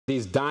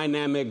these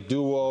dynamic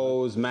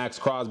duos, Max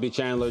Crosby,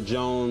 Chandler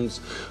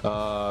Jones,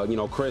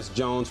 Chris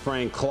Jones,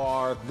 Frank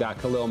Clark, got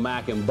Khalil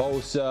Mack and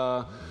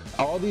Bosa.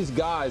 All these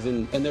guys,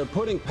 and they're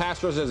putting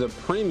pass rush as a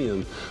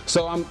premium.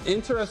 So I'm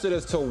interested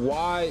as to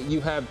why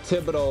you have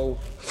Thibodeaux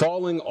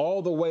falling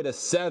all the way to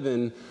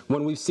 7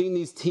 when we've seen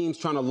these teams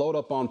trying to load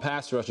up on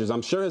pass rushers.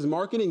 I'm sure his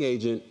marketing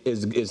agent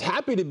is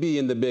happy to be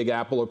in the Big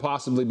Apple or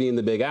possibly be in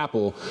the Big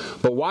Apple,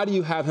 but why do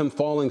you have him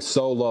falling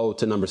so low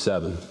to number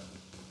 7?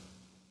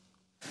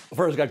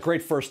 First, he's got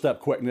great first step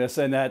quickness,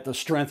 and that the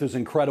strength is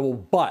incredible,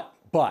 but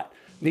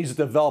needs to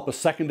develop a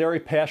secondary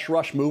pass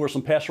rush move or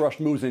some pass rush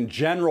moves in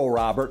general,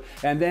 Robert.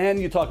 And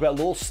then you talk about a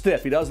little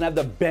stiff. He doesn't have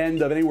the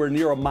bend of anywhere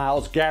near a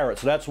Myles Garrett.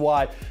 So that's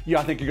why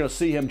I think you're going to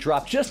see him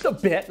drop just a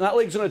bit. Not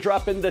like he's going to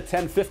drop into the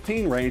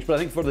 10-15 range, but I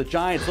think for the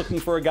Giants, looking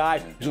for a guy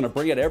who's going to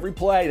bring it every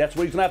play. That's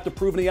what he's going to have to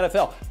prove in the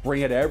NFL.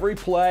 Bring it every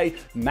play,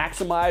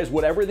 maximize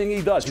everything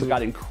he does. He's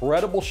got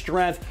incredible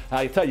strength.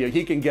 I tell you,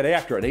 he can get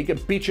after it. He can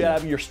beat you out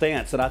of your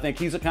stance. And I think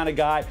he's the kind of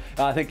guy,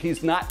 I think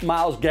he's not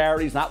Myles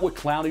Garrett. He's not what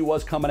Clowney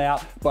was coming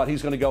out, but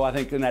he's going to go, I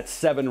think, in that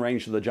 7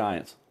 range to the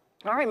Giants.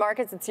 All right,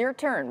 Marcus, it's your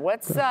turn.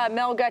 What's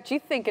Mel got you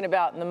thinking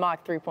about in the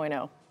mock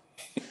 3.0?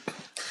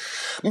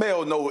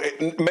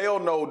 Mel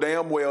know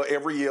damn well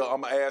every year I'm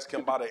going to ask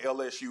him about an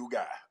LSU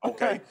guy,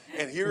 okay?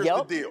 And here's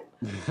the deal.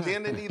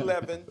 10 and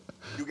 11,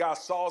 you got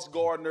Sauce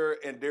Gardner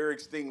and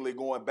Derek Stingley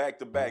going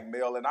back-to-back,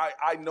 Mel. And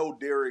I know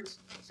Derek's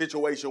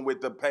situation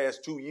with the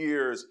past 2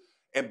 years,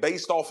 and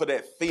based off of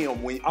that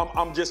film,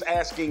 I'm just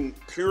asking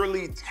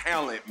purely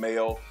talent,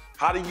 Mel.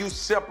 How do you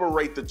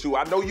separate the two?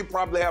 I know you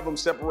probably have them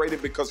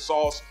separated because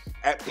Sauce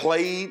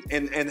played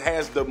and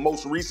has the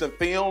most recent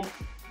film,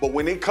 but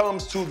when it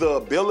comes to the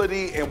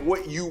ability and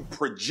what you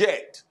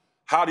project,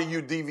 how do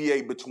you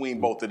deviate between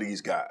both of these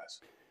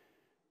guys?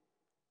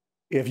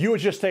 If you would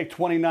just take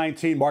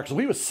 2019, Marcus,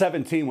 he was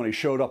 17 when he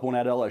showed up on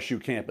that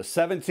LSU campus.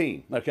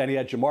 17. Okay, and he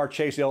had Jamar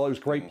Chase, all those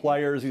great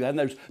players. He had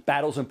those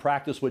battles in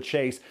practice with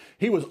Chase.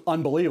 He was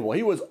unbelievable.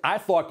 He was, I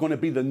thought, going to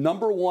be the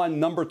number 1,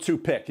 number 2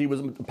 pick.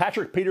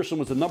 Patrick Peterson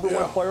was the number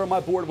 1 player on my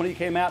board when he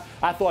came out.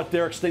 I thought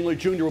Derek Stingley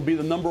Jr. would be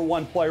the number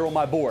 1 player on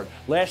my board.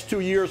 Last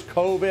 2 years,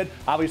 COVID,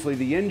 obviously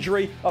the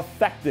injury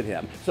affected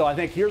him. So I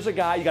think here's a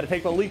guy you got to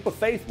take a leap of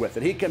faith with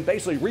it. He can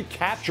basically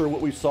recapture what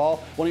we saw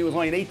when he was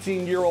only an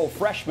 18-year-old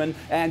freshman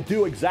and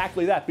do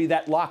exactly that, be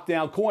that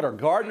lockdown corner.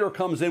 Gardner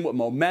comes in with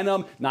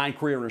momentum, 9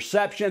 career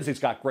interceptions. He's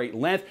got great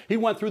length. He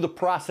went through the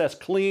process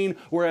clean,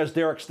 whereas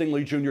Derek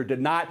Stingley Jr. did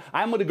not.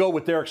 I'm going to go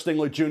with Derek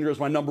Stingley Jr. as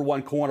my number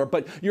 1 corner,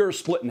 but you're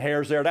splitting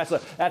hairs there. That's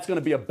going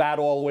to be a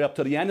battle all the way up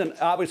to the end. And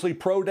obviously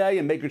pro day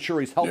and making sure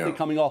he's healthy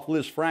coming off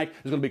Liz Frank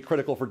is going to be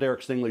critical for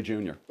Derek Stingley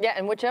Jr. Yeah,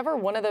 and whichever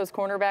one of those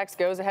cornerbacks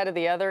goes ahead of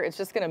the other, it's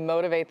just going to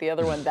motivate the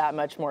other one that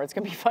much more. It's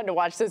going to be fun to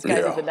watch those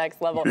guys at the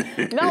next level.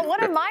 Now,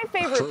 one of my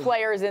favorite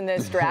players in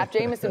this draft,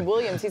 Jameson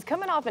Williams, he's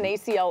coming off an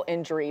ACL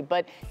injury,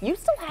 but you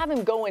still have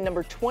him going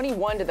number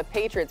 21 to the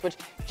Patriots, which,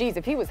 geez,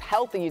 if he was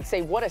healthy, you'd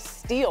say what a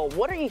steal.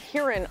 What are you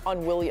hearing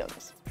on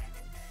Williams?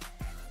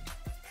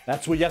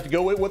 That's what you have to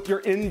go with what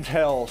your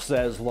intel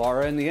says,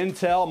 Laura. And the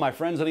intel, my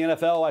friends in the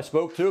NFL I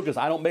spoke to, because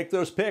I don't make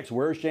those picks.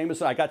 Where's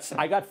Jameson? I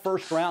got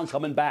first round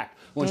coming back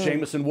on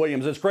Jameson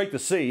Williams. It's great to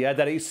see. He had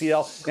that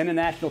ACL in the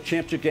national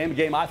championship game, a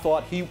game I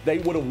thought they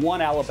would have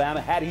won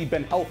Alabama had he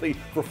been healthy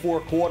for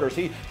 4 quarters.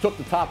 He took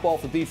the top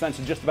off the defense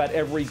in just about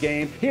every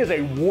game. He is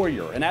a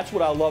warrior, and that's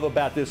what I love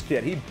about this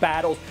kid. He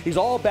battles. He's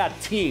all about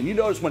team. You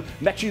notice when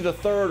Mechie the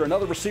third or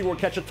another receiver would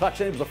catch a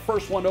touchdown, he was the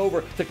first one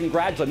over to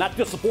congratulate. Not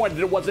disappointed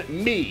that it wasn't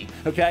me,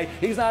 okay?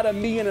 He's not a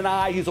me and an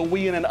I, he's a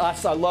we and an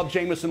us. I love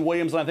Jameson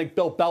Williams, and I think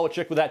Bill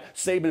Belichick, with that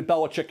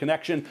Saban-Belichick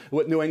connection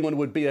with New England,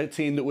 would be a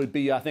team that would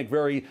be, I think,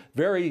 very,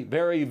 very,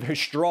 very, very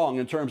strong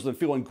in terms of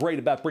feeling great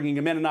about bringing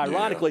him in. And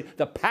ironically,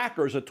 the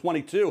Packers at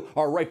 22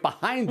 are right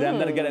behind them,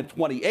 then again at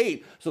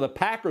 28. So the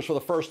Packers, for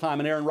the first time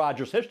in Aaron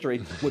Rodgers'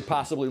 history, would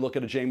possibly look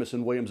at a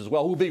Jameson Williams as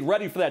well, who will be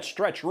ready for that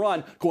stretch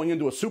run going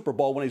into a Super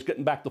Bowl when he's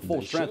getting back to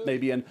full strength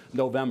maybe in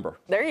November.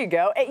 There you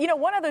go. You know,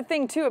 one other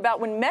thing, too, about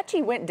when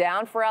Mechie went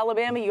down for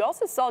Alabama, you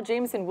also saw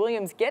Jameson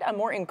Williams get a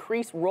more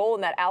increased role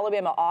in that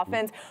Alabama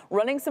offense,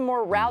 running some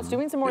more routes,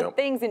 doing some more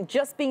things, and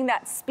just being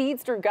that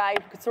speedster guy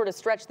who could sort of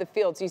stretch the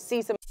field. So you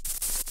see some.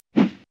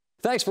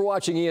 Thanks for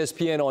watching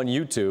ESPN on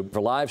YouTube.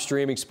 For live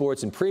streaming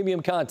sports and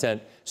premium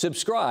content,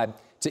 subscribe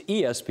to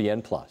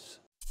ESPN+.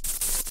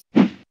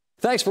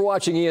 Thanks for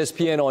watching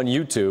ESPN on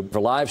YouTube.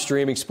 For live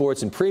streaming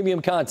sports and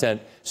premium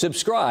content,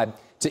 subscribe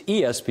to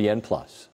ESPN+.